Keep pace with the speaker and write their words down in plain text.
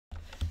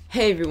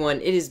Hey everyone,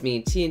 it is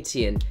me,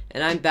 TNTeon,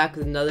 and I'm back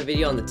with another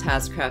video on the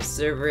Tazzcraft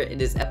server. It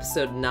is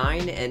episode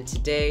 9, and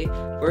today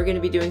we're going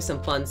to be doing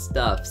some fun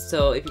stuff.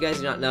 So if you guys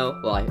do not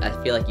know, well,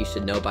 I feel like you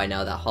should know by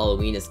now that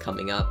Halloween is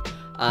coming up,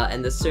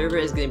 and the server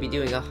is going to be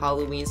doing a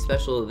Halloween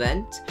special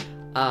event.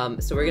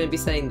 So we're going to be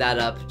setting that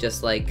up,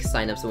 just like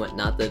signups and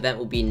whatnot. The event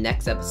will be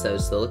next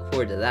episode, so look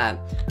forward to that.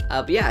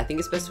 But yeah, I think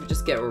it's best if we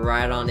just get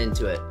right on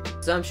into it.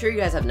 So I'm sure you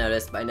guys have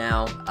noticed by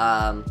now,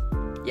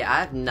 yeah, I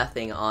have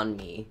nothing on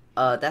me.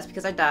 That's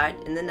because I died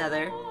in the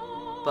nether,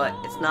 but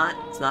it's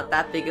not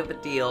that big of a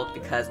deal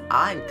because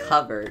I'm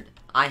covered.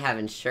 I have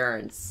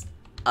insurance,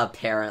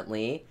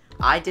 apparently.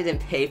 I didn't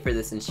pay for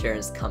this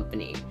insurance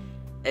company.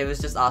 It was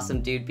just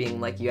awesome dude being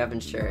like, you have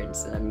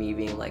insurance, and me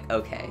being like,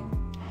 okay,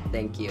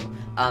 thank you.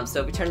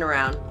 So if we turn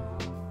around,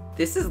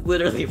 this is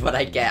literally what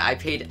I get. I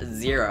paid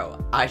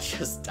 0. I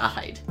just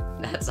died.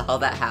 That's all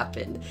that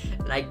happened.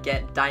 And I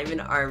get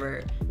diamond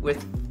armor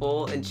with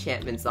full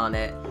enchantments on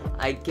it.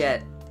 I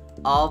get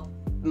all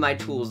my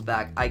tools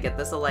back. I get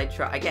this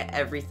elytra. I get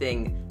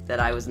everything that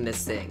I was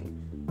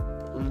missing.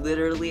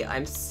 Literally,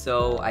 I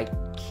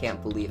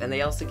can't believe. And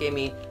they also gave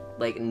me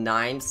like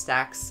 9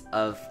 stacks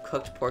of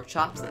cooked pork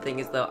chops. The thing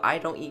is though, I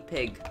don't eat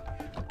pig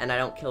and I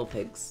don't kill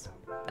pigs.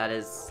 That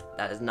is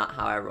not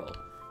how I roll.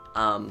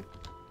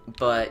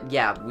 But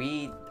yeah,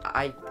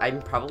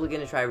 I'm probably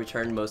gonna try to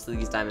return most of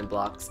these diamond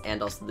blocks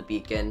and also the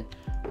beacon.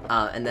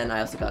 And then I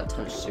also got a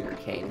ton of sugar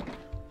cane.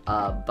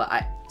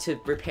 But to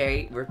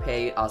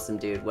repay Awesome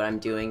Dude, what I'm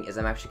doing is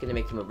I'm actually going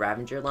to make him a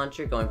Ravager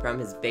launcher going from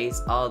his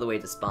base all the way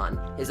to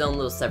spawn. His own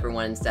little separate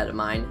one instead of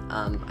mine.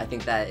 I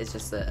think that is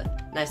just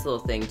a nice little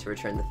thing to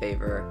return the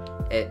favor.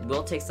 It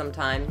will take some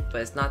time,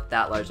 but it's not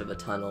that large of a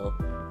tunnel.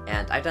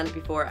 And I've done it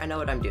before, I know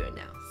what I'm doing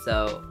now.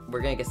 So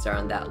we're going to get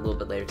started on that a little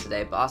bit later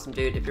today. But Awesome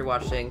Dude, if you're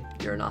watching,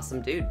 you're an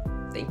awesome dude.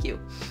 Thank you.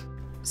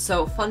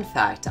 So, fun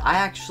fact, I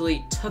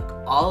actually took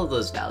all of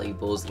those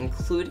valuables,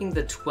 including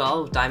the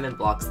 12 diamond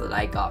blocks that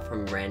I got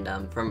from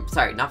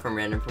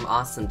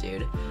Awesome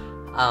Dude,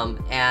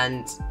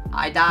 and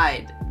I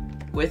died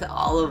with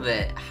all of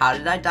it. How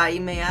did I die,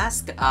 you may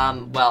ask?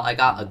 Well, I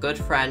got a good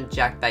friend,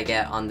 Jack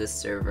Baguette, on this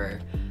server,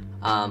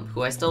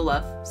 who I still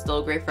love,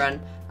 still a great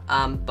friend,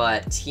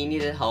 but he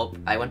needed help.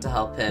 I went to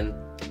help him.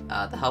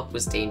 The help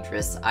was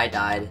dangerous. I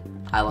died.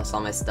 I lost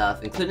all my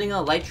stuff, including a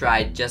elytra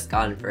I'd just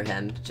gotten for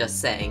him, just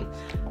saying.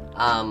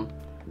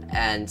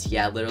 And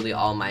yeah, literally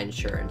all my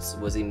insurance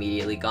was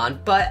immediately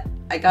gone, but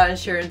I got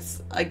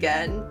insurance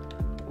again,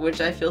 which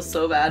I feel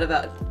so bad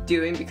about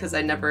doing because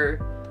I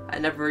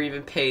never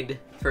even paid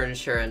for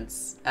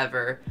insurance,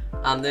 ever.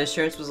 The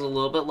insurance was a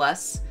little bit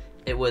less.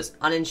 It was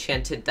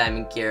unenchanted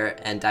diamond gear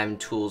and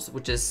diamond tools,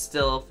 which is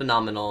still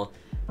phenomenal,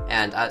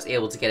 and I was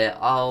able to get it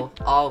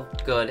all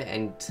good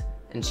and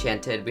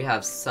enchanted. We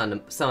have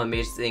some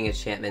amazing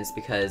enchantments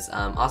because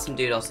Awesome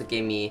Dude also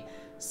gave me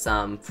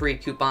some free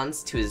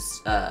coupons to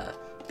his I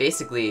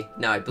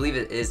believe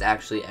it is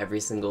actually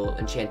every single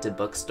enchanted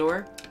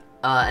bookstore,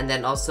 and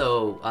then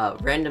also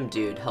Random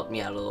Dude helped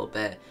me out a little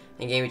bit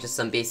and gave me just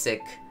some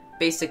basic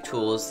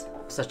tools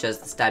such as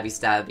the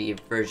Stabby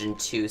version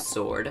 2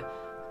 sword.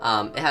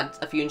 It had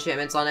a few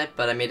enchantments on it,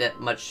 but I made it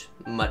much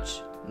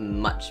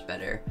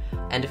better.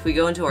 And if we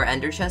go into our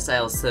ender chest, I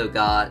also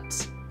got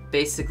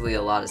basically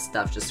a lot of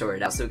stuff just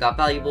sorted out. So we got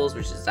valuables,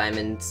 which is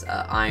diamonds,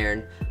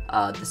 iron.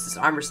 This is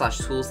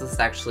armor/tools. This is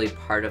actually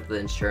part of the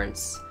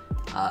insurance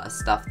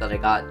stuff that I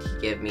got.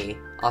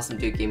 Awesome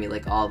Dude gave me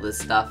like all this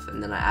stuff,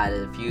 and then I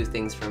added a few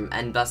things from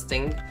end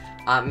busting.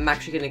 I'm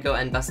actually gonna go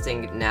end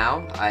busting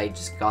now. I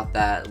just got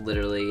that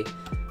literally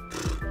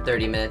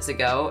 30 minutes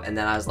ago, and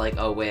then I was like,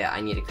 oh wait,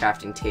 I need a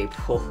crafting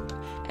table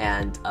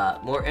and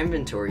more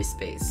inventory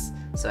space.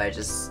 So I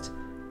just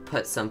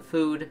put some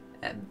food,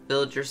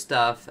 villager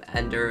stuff,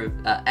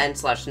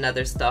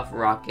 end/nether stuff,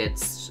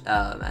 rockets,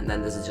 and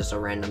then this is just a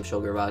random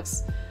sugar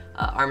box,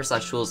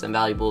 armor/tools and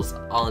valuables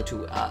all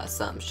into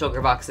some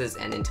sugar boxes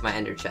and into my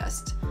ender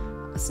chest.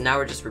 So now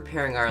we're just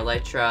repairing our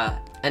elytra,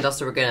 and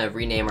also we're gonna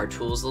rename our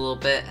tools a little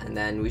bit, and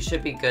then we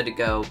should be good to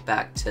go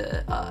back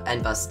to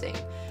end busting.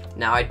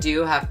 Now I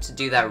do have to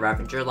do that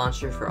Ravager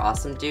launcher for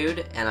Awesome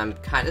Dude, and I'm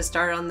kind of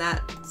started on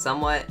that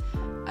somewhat.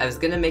 I was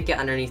gonna make it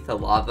underneath the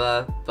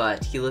lava,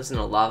 but he lives in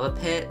a lava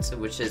pit,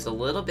 which is a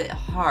little bit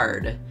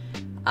hard,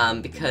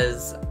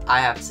 because I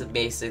have to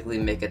basically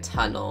make a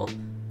tunnel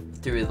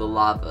through the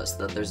lava so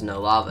that there's no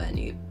lava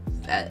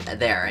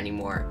there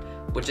anymore,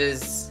 which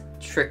is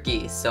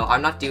tricky, so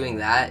I'm not doing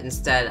that.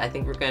 Instead, I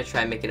think we're gonna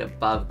try and make it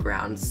above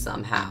ground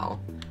somehow.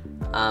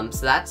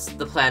 So that's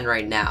the plan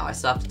right now. I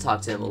still have to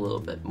talk to him a little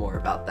bit more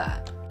about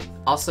that.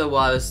 Also,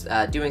 while I was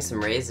doing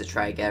some raids to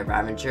try to get a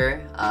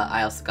Ravager,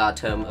 I also got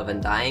a Tome of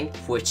Undying,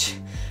 which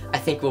I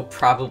think will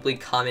probably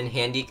come in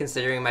handy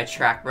considering my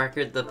track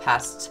record the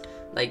past,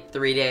 like,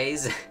 3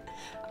 days.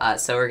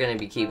 So we're going to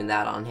be keeping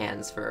that on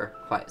hands for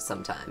quite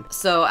some time.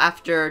 So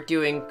after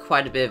doing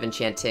quite a bit of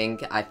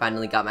enchanting, I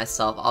finally got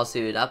myself all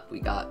suited up.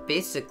 We got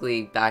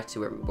basically back to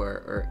where we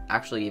were, or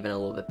actually even a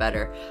little bit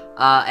better.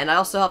 And I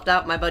also helped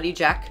out my buddy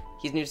Jack.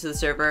 He's new to the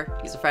server.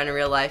 He's a friend in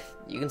real life.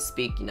 You can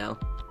speak, you know.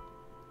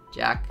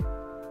 Jack?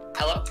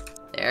 Hello?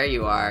 There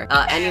you are.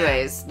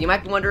 Anyways, you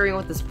might be wondering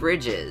what this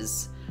bridge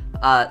is.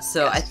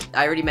 So Yes.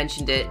 I already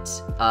mentioned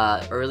it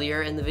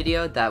earlier in the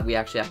video that we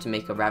actually have to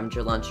make a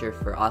Ravager launcher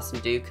for Awesome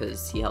Dude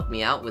because he helped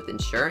me out with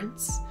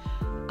insurance.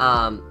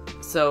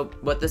 So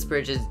what this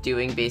bridge is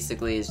doing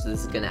basically is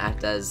this is going to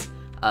act as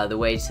the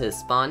way to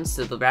spawn.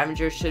 So the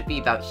Ravager should be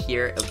about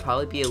here. It'll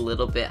probably be a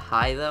little bit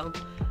high though.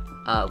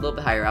 A little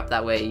bit higher up,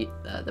 that way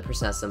the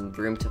person has some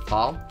room to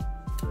fall.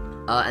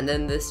 And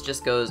then this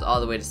just goes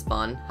all the way to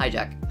spawn. Hi,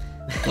 Jack.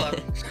 Hello.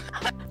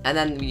 And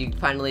then you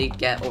finally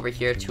get over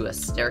here to a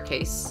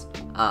staircase.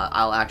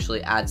 I'll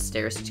actually add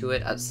stairs to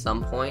it at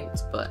some point,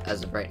 but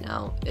as of right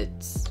now,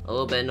 it's a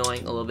little bit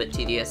annoying, a little bit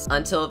tedious,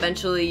 until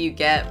eventually you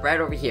get right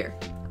over here,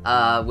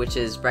 which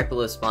is right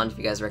below spawn, if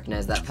you guys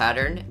recognize that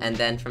pattern. And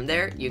then from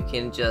there, you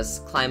can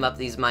just climb up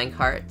these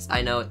minecarts.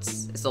 I know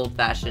it's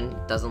old-fashioned,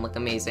 doesn't look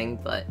amazing,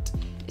 but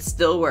it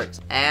still works.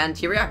 And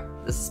here we are.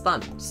 This is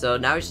fun. So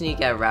now we just need to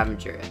get a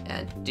Ravager,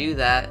 and to do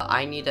that,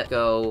 I need to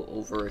go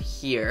over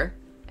here.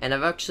 And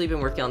I've actually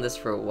been working on this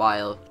for a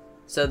while.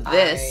 So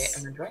this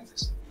I am enjoying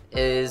this.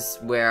 is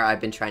where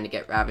I've been trying to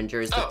get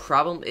Ravagers. The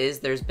problem is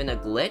there's been a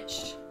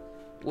glitch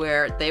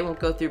where they won't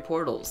go through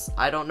portals.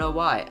 I don't know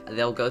why.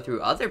 They'll go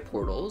through other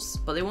portals,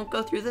 but they won't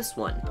go through this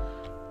one.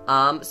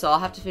 So I'll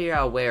have to figure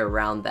out a way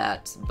around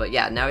that. But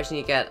yeah, now we just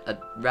need to get a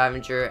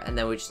Ravager, and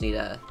then we just need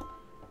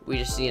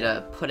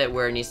to put it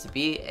where it needs to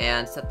be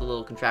and set the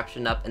little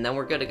contraption up, and then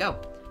we're good to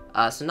go.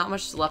 So not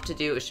much left to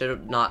do. It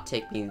should not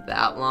take me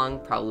that long,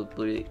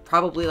 probably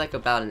like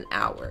about an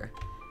hour.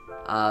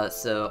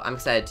 So I'm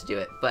excited to do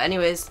it. But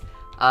anyways,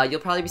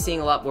 you'll probably be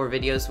seeing a lot more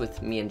videos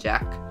with me and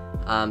Jack,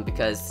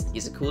 because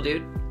he's a cool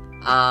dude.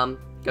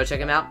 Go check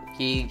him out.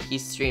 He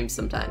streams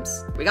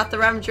sometimes. We got the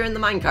Ravager in the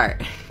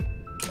minecart.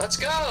 Let's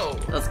go!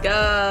 Let's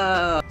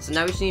go! So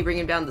now we just need to bring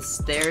him down the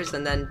stairs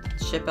and then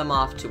ship him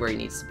off to where he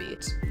needs to be.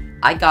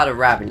 I got a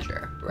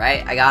Ravager,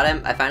 right? I got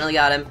him. I finally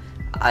got him.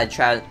 I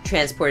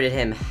transported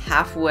him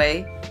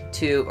halfway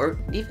to, or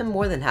even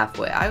more than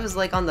halfway. I was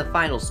like on the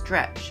final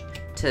stretch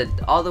to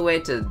all the way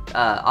to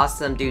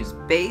Awesome Dude's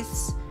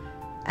base,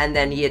 and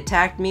then he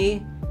attacked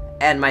me,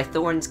 and my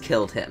thorns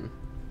killed him.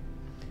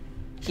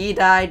 He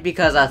died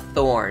because of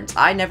thorns.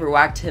 I never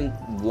whacked him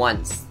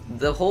once.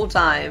 The whole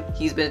time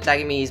he's been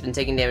attacking me, he's been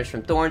taking damage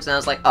from thorns, and I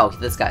was like, oh,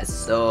 this guy's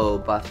so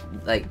buff,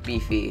 like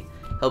beefy.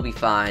 He'll be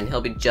fine.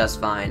 He'll be just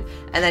fine.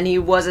 And then he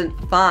wasn't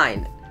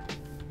fine.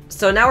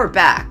 So now we're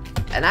back,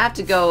 and I have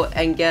to go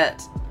and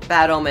get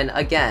Bad Omen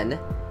again,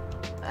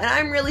 and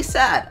I'm really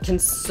sad. Can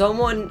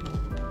someone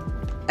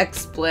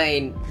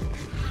explain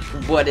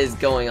what is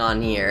going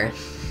on here?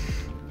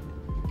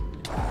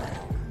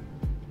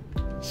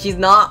 He's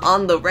not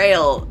on the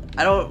rail.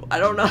 I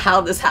don't know how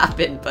this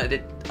happened, but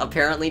it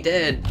apparently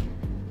did.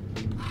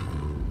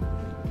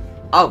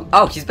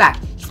 Oh, he's back.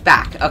 He's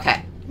back.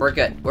 Okay, we're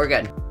good. We're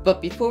good. But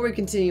before we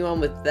continue on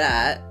with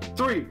that,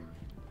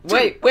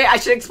 Wait, I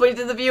should explain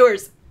to the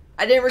viewers.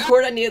 I didn't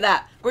record any of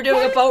that. We're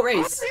doing a boat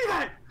race.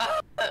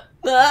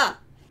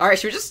 Alright,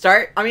 should we just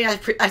start? I mean, I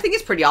think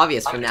it's pretty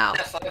obvious from now.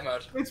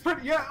 It's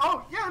pretty, yeah,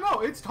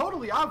 no, it's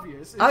totally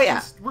obvious. It's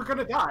just, we're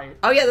gonna die.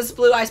 Oh yeah, this is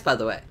blue ice, by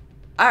the way.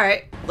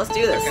 Alright, let's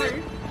do this.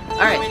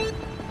 Alright.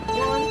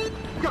 1,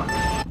 go.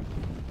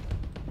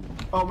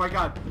 Oh my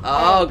god.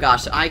 Oh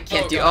gosh, I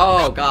can't do,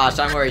 oh gosh,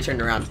 I'm already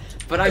turned around.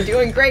 But I'm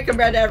doing great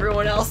compared to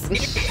everyone else.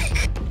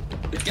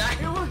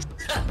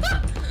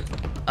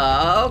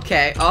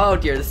 Okay. Oh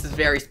dear, this is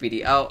very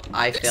speedy. Oh,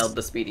 I failed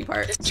the speedy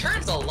part. It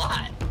turns a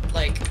lot.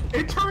 Like,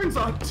 it turns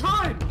a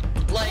ton.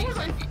 Like,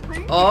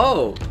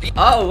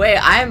 oh wait,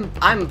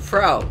 I'm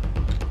pro.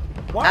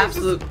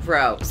 Absolute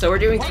pro. So we're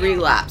doing 3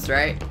 laps,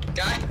 right?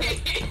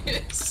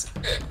 guys.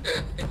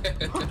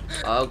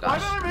 Oh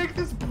gosh. Why did I make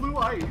this blue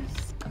ice?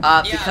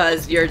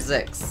 Because you're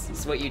Zix.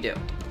 That's what you do.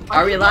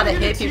 Are we allowed to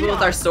hit people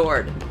with our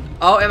sword?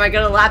 Oh, am I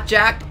gonna lap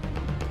Jack?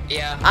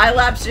 Yeah. I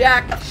lapped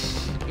Jack.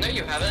 No,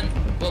 you haven't.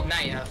 Well, now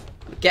you have.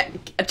 Get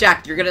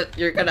Jack. You're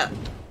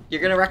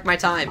gonna wreck my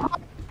time.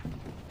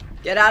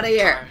 Get out of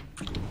here.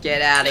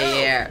 Get out of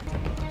here.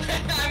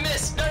 I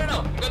missed. No.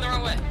 I'm going the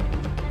wrong way.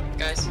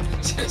 Guys,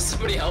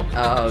 somebody help.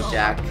 Oh,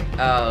 Jack.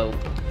 Oh,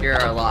 you're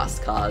a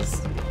lost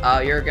cause. Oh,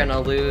 you're gonna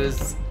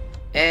lose.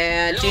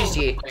 And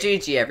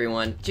GG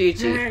everyone.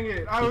 GG. Dang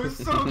it! I was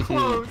so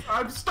close.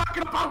 I'm stuck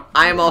in a boat.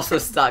 I am also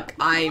stuck.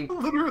 I'm.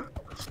 Literally.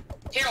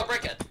 Here, I'll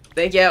break it.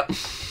 Thank you.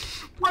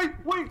 Wait.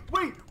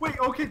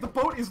 Okay, the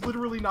boat is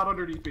literally not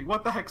underneath me.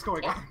 What the heck's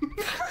going on?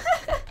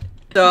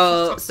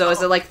 So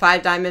is it like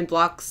 5 diamond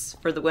blocks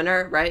for the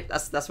winner, right?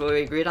 That's what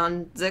we agreed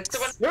on,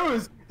 Zix? There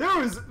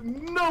was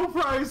no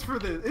prize for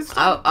this. It's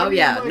yeah.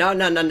 Like...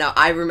 No.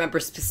 I remember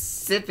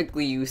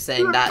specifically you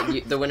saying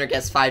that the winner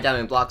gets 5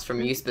 diamond blocks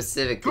from you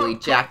specifically.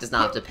 Jack does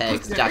not have to pay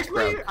because Jack's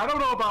broke. I don't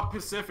know about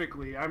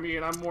specifically. I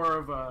mean, I'm more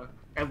of a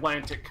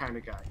Atlantic kind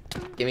of guy.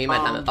 Give me my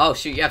diamond. Oh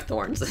shoot, you have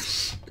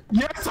thorns.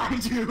 Yes, I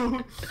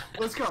do.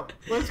 Let's go.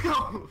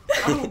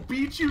 I will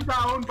beat you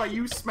down by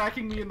you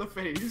smacking me in the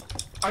face.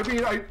 I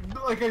mean, I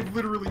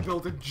literally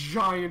built a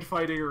giant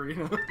fighting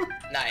arena.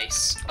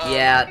 Nice.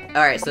 Yeah.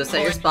 All right. So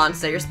set your spawn.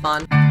 Set your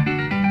spawn.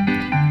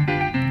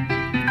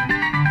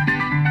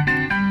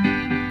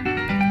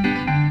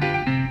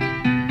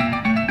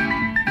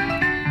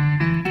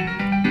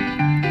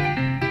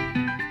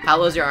 How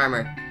low's your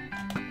armor?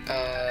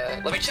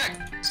 Let me check.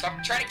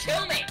 Stop trying to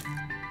kill me.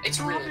 It's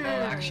really low,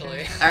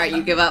 actually. All right,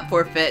 you give up.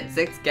 Forfeit.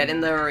 6. Get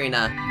in the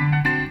arena.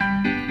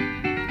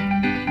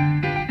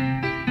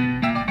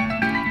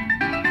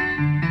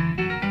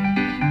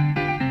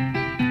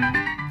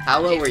 How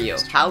low were you?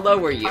 How low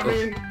were you? I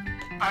mean,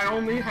 I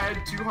only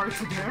had 2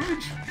 hearts of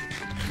damage.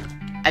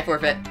 I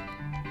forfeit.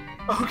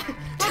 Okay,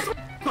 that's what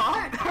I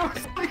thought. I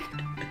was like,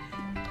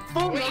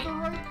 full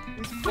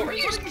netherite? What were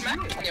you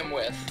smacking him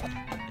with?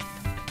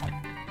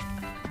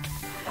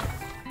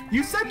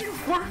 You said you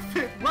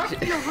forfeit, left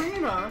the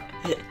arena.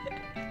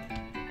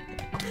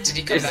 Did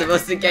he come You're back?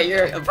 supposed to get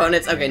your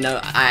opponents. Okay, no,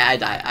 I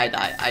die.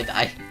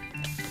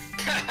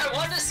 I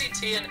want to see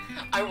Tian.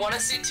 I want to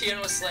see Tian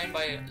was slain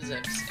by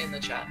Zips in the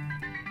chat.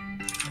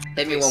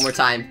 Hit me one more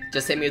time.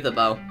 Just hit me with a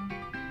bow.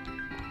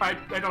 I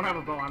don't have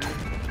a bow on me.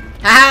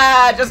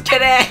 Ah, just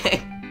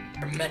kidding.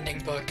 Mending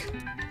book.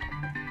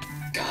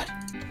 God.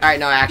 All right,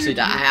 no, I actually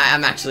die.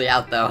 I'm actually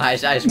out though. I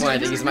just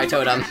wanted to use my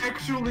totem. I'm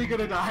actually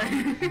gonna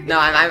die. No,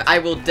 I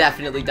will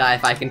definitely die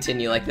if I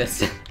continue like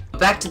this.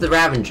 Back to the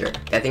Ravager.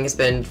 I think it's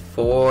been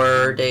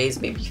 4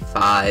 days, maybe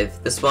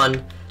 5. This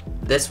one,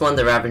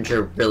 the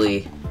Ravager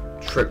really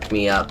tripped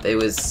me up. It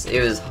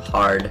was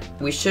hard.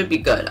 We should be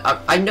good.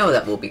 I know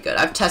that we'll be good.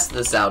 I've tested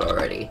this out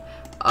already.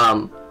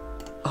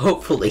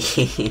 Hopefully.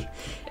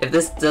 If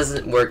this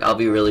doesn't work, I'll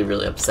be really,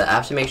 really upset. I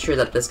have to make sure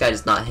that this guy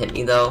does not hit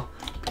me though,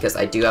 because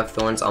I do have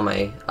thorns on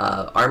my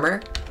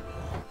armor.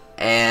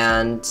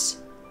 And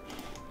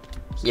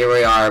here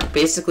we are,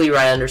 basically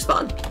right under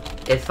spawn.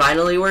 It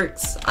finally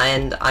works,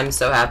 and I'm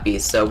so happy.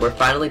 So we're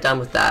finally done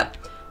with that.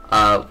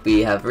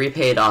 We have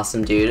repaid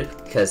Awesome Dude,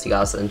 because he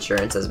got us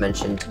insurance, as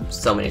mentioned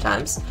so many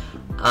times.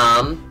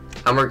 And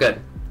we're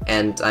good,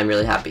 and I'm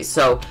really happy.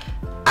 So,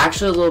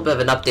 actually a little bit of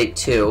an update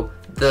too.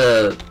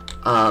 The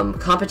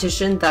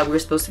competition that we were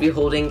supposed to be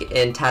holding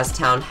in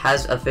Tazztown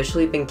has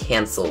officially been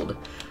cancelled.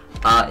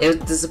 It was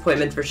a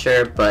disappointment for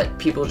sure, but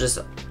people just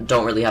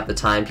don't really have the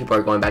time. People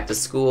are going back to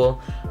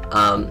school.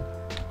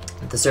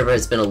 The server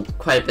has been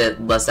quite a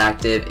bit less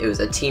active. It was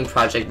a team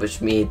project,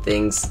 which made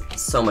things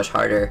so much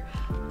harder.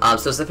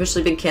 So it's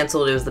officially been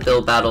cancelled. It was the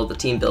build battle, the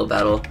team build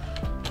battle.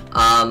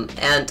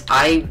 And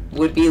I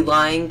would be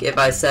lying if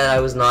I said I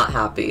was not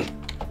happy.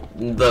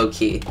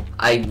 Low-key.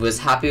 I was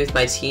happy with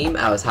my team.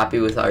 I was happy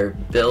with our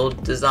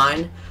build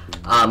design.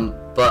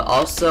 But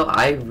also,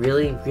 I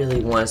really,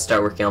 really want to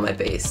start working on my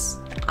base.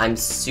 I'm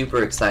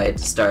super excited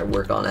to start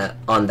work on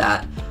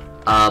that.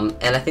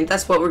 And I think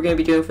that's what we're going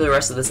to be doing for the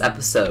rest of this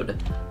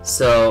episode.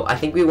 So I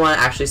think we want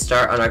to actually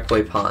start on our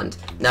koi pond.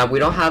 Now we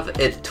don't have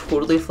it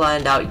totally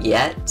planned out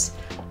yet.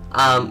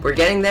 We're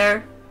getting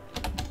there,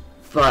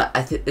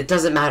 but it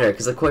doesn't matter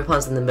because the koi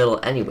pond's in the middle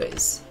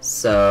anyways.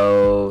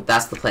 So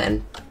that's the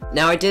plan.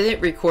 Now I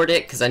didn't record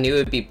it because I knew it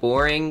would be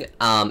boring,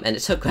 and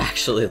it took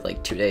actually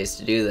like 2 days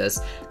to do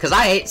this because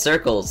I hate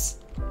circles.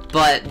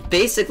 But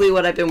basically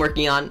what I've been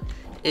working on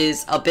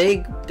is a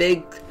big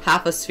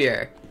half a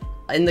sphere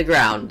in the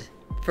ground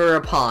for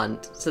a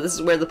pond. So this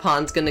is where the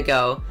pond's gonna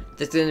go.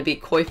 There's gonna be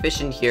koi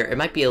fish in here. It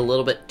might be a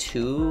little bit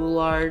too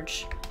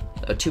large,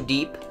 or too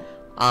deep.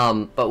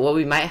 But what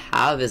we might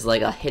have is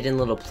like a hidden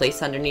little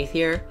place underneath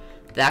here.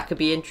 That could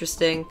be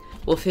interesting.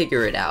 We'll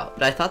figure it out.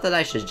 But I thought that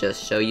I should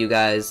just show you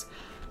guys,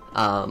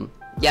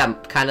 yeah,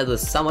 kind of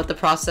somewhat the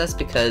process,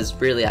 because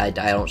really I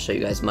don't show you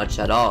guys much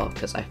at all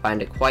because I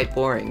find it quite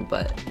boring.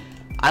 But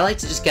I like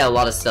to just get a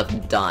lot of stuff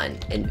done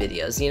in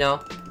videos, you know?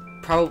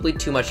 Probably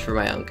too much for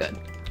my own good.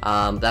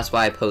 That's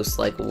why I post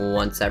like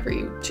once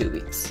every 2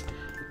 weeks.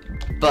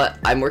 But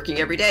I'm working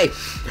every day.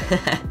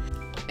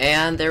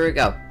 And there we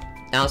go.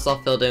 Now it's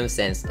all filled in with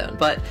sandstone.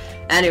 But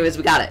anyways,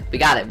 we got it.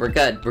 We're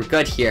good. We're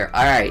good here.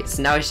 Alright,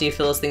 so now we just need to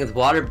fill this thing with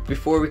water.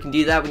 Before we can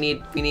do that, we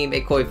need to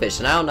make koi fish.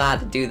 And I don't know how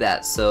to do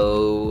that,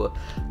 so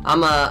I'm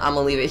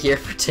gonna leave it here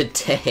for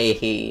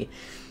today.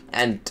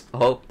 And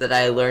hope that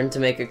I learn to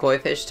make a koi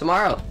fish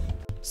tomorrow.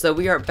 So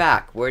we are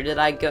back. Where did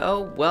I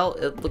go? Well,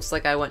 it looks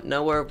like I went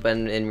nowhere, but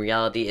in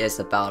reality it's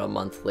about a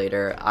month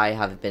later. I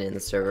haven't been in the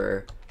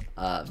server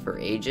for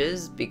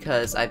ages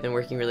because I've been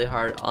working really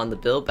hard on the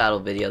build battle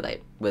video that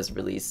was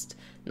released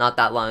not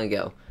that long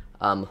ago.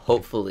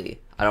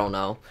 Hopefully, I don't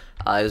know.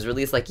 It was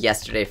released like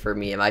yesterday for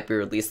me. It might be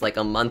released like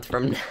a month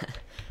from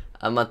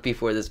a month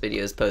before this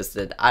video is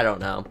posted. I don't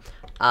know.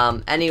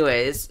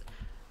 Anyways,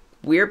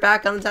 we're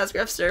back on the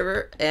Tazzcraft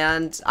server,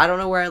 and I don't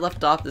know where I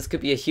left off. This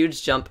could be a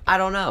huge jump. I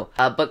don't know.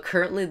 But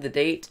currently the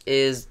date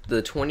is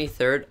the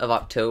 23rd of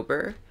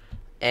October,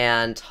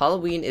 and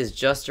Halloween is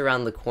just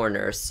around the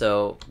corner.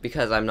 So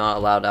because I'm not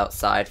allowed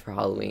outside for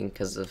Halloween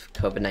because of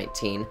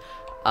COVID-19,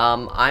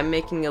 I'm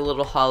making a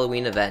little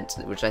Halloween event,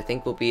 which I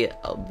think will be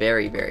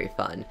very, very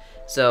fun.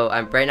 So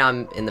right now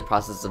I'm in the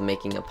process of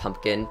making a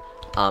pumpkin.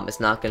 It's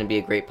not going to be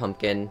a great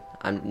pumpkin.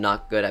 I'm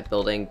not good at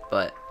building,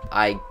 but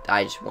I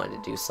just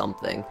wanted to do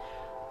something.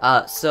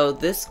 So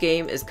this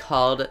game is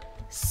called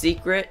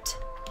Secret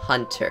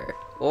Hunter,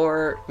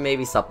 or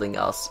maybe something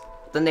else.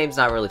 The name's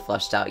not really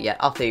fleshed out yet.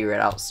 I'll figure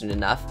it out soon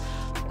enough.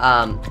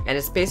 And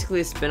it's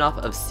basically a spin-off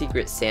of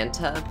Secret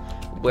Santa,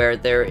 where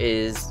there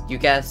is, you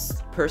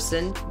guess,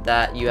 person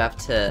that you have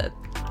to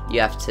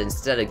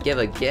instead of give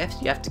a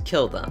gift, you have to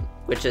kill them,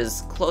 which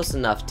is close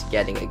enough to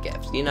getting a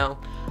gift, you know?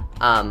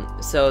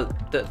 So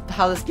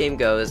how this game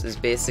goes is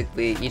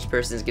basically each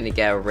person is going to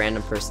get a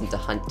random person to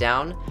hunt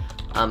down.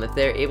 If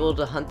they're able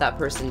to hunt that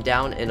person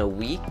down in a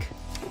week,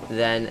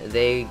 then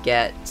they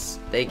get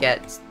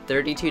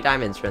 32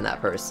 diamonds from that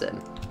person.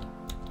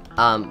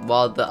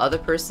 While the other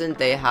person,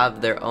 they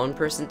have their own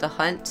person to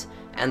hunt,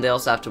 and they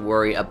also have to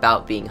worry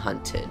about being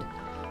hunted.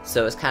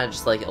 So it's kind of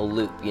just like a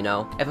loop, you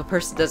know? If a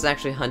person doesn't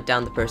actually hunt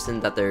down the person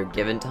that they're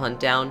given to hunt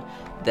down,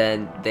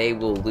 then they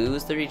will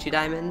lose 32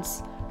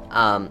 diamonds,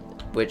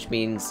 which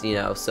means, you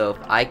know, so if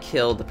I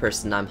kill the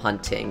person I'm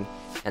hunting,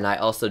 and I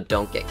also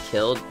don't get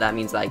killed, that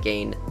means I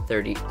gain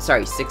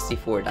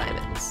 64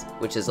 diamonds,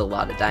 which is a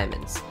lot of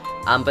diamonds.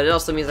 But it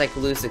also means I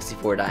could lose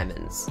 64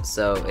 diamonds,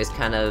 so it's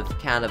kind of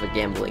a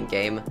gambling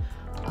game.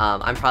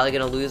 I'm probably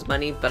gonna lose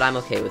money, but I'm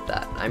okay with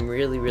that. I'm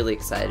really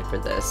excited for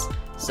this.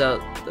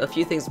 So a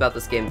few things about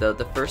this game though.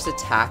 The first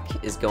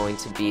attack is going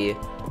to be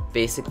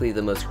basically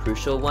the most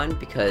crucial one,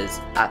 because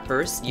at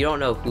first you don't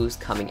know who's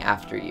coming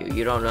after you.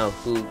 You don't know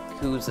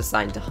who's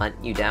assigned to hunt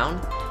you down.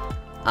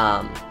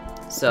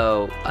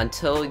 So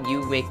until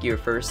you make your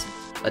first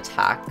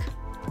attack,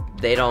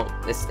 they don't.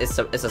 It's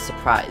a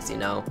surprise, you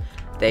know.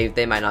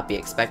 They might not be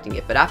expecting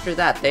it, but after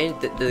that,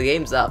 the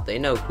game's up. They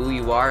know who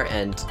you are,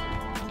 and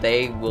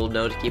they will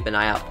know to keep an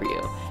eye out for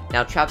you.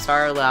 Now, traps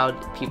are allowed.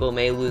 People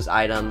may lose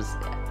items.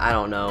 I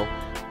don't know.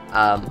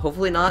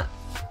 Hopefully not,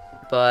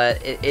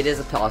 but it is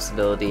a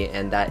possibility,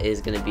 and that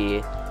is going to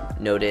be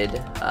noted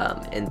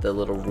in the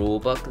little rule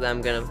book that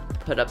I'm going to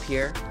put up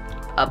here.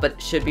 But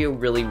it should be a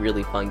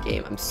really fun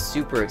game. I'm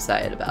super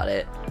excited about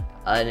it.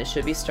 And it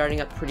should be starting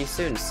up pretty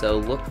soon, so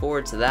look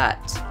forward to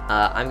that.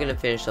 I'm going to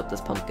finish up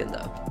this pumpkin,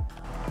 though.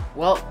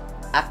 Well,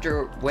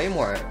 after way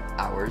more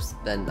hours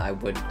than I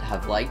would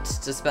have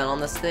liked to spend on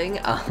this thing,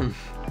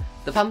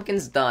 the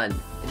pumpkin's done.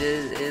 It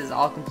is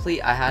all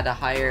complete. I had to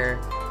hire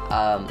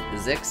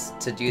Zix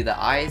to do the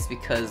eyes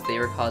because they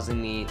were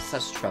causing me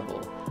such trouble.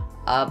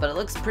 But it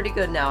looks pretty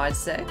good now, I'd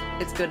say.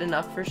 It's good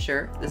enough for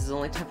sure. This is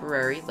only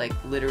temporary, like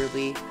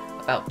literally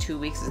about 2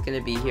 weeks is going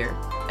to be here,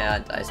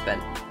 and I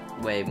spent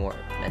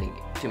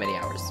too many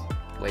hours.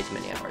 Way too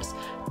many hours.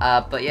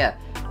 But yeah,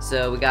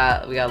 so we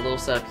got a little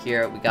setup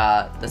here. We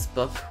got this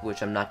book,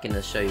 which I'm not going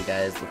to show you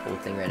guys the whole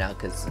thing right now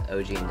because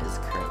Ojin is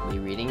currently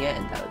reading it,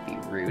 and that would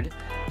be rude.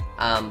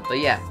 But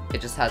yeah, it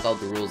just has all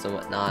the rules and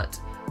whatnot.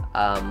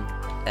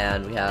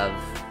 And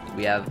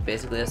we have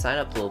basically a sign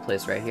up little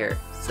place right here.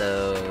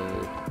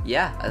 So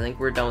yeah, I think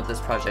we're done with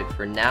this project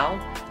for now.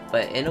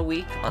 But in a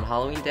week, on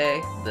Halloween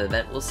Day, the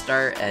event will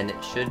start, and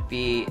it should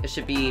be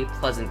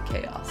pleasant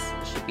chaos.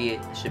 It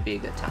should be a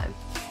good time.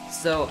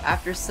 So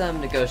after some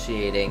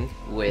negotiating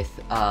with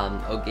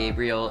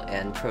O'Gabriel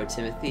and Pro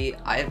Timothy,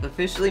 I have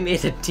officially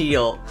made a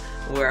deal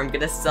where I'm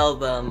gonna sell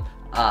them,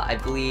 I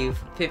believe,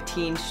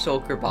 15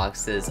 shulker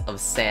boxes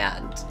of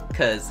sand.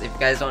 Because if you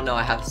guys don't know,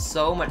 I have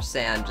so much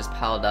sand just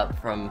piled up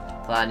from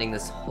planting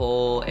this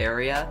whole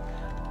area,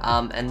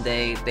 and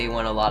they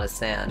want a lot of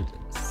sand.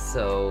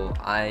 So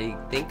I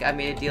think I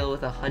made a deal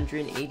with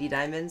 180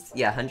 diamonds.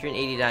 Yeah,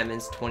 180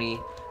 diamonds, 20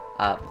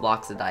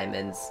 blocks of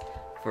diamonds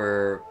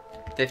for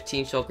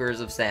 15 shulkers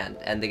of sand,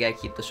 and they gotta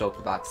keep the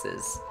shulker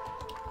boxes.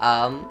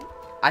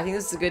 I think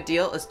this is a good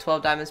deal. It's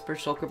 12 diamonds per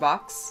shulker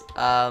box,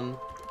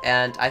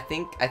 and I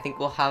think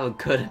we'll have a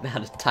good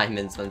amount of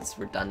diamonds once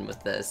we're done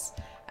with this.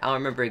 I don't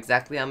remember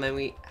exactly how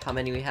many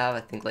we have.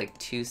 I think like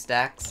 2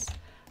 stacks.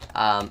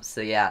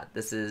 So yeah,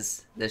 this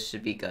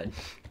should be good.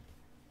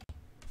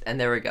 And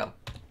there we go.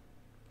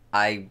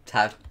 I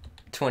have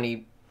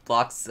 20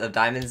 blocks of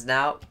diamonds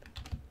now,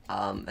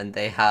 and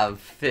they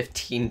have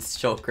 15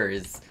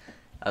 shulkers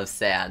of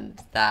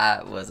sand.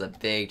 That was a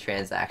big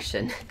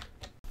transaction.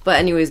 But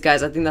anyways,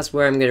 guys, I think that's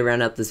where I'm going to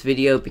round up this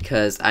video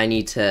because I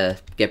need to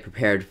get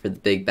prepared for the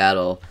big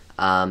battle,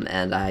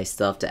 and I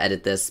still have to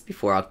edit this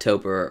before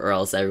October, or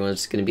else everyone's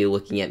just going to be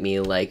looking at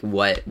me like,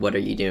 what are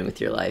you doing with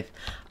your life?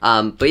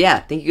 But yeah,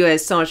 thank you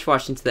guys so much for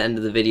watching to the end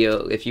of the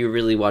video. If you're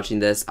really watching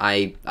this,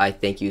 I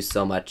thank you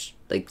so much.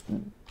 Like,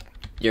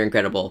 you're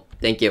incredible.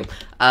 Thank you.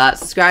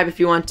 Subscribe if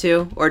you want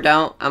to, or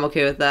don't. I'm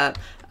okay with that.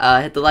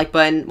 Hit the like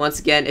button once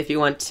again if you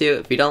want to.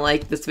 If you don't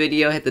like this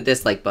video, hit the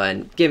dislike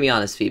button. Give me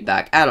honest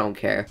feedback. I don't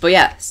care. But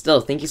yeah, still,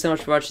 thank you so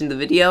much for watching the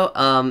video.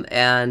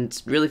 And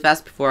really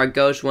fast before I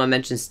go, just want to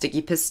mention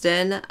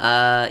Stickypiston.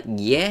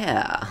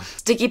 Yeah.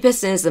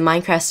 Stickypiston is a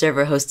Minecraft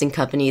server hosting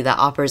company that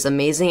offers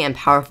amazing and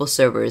powerful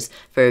servers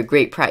for a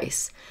great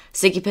price.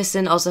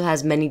 Stickypiston also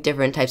has many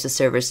different types of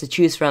servers to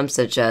choose from,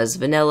 such as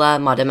vanilla,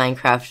 modded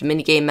Minecraft,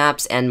 minigame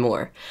maps, and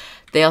more.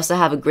 They also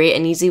have a great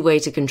and easy way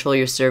to control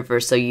your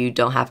server so you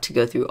don't have to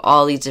go through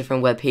all these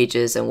different web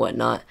pages and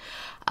whatnot.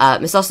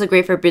 It's also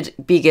great for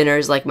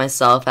beginners like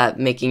myself at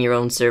making your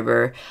own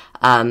server.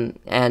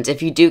 And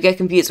if you do get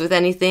confused with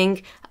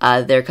anything,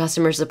 their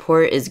customer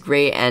support is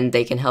great and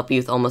they can help you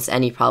with almost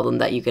any problem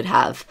that you could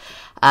have.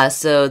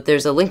 So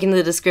there's a link in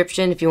the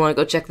description if you want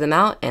to go check them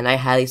out, and I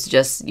highly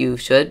suggest you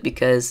should,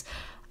 because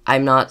they're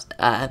not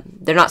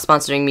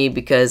sponsoring me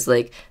because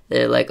like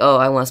they're like, oh,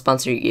 I want to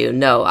sponsor you.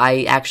 No,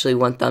 I actually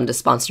want them to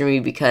sponsor me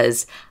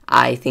because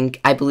I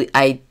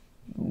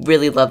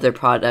really love their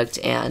product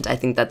and I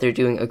think that they're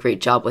doing a great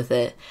job with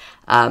it.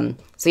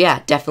 So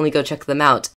yeah, definitely go check them out.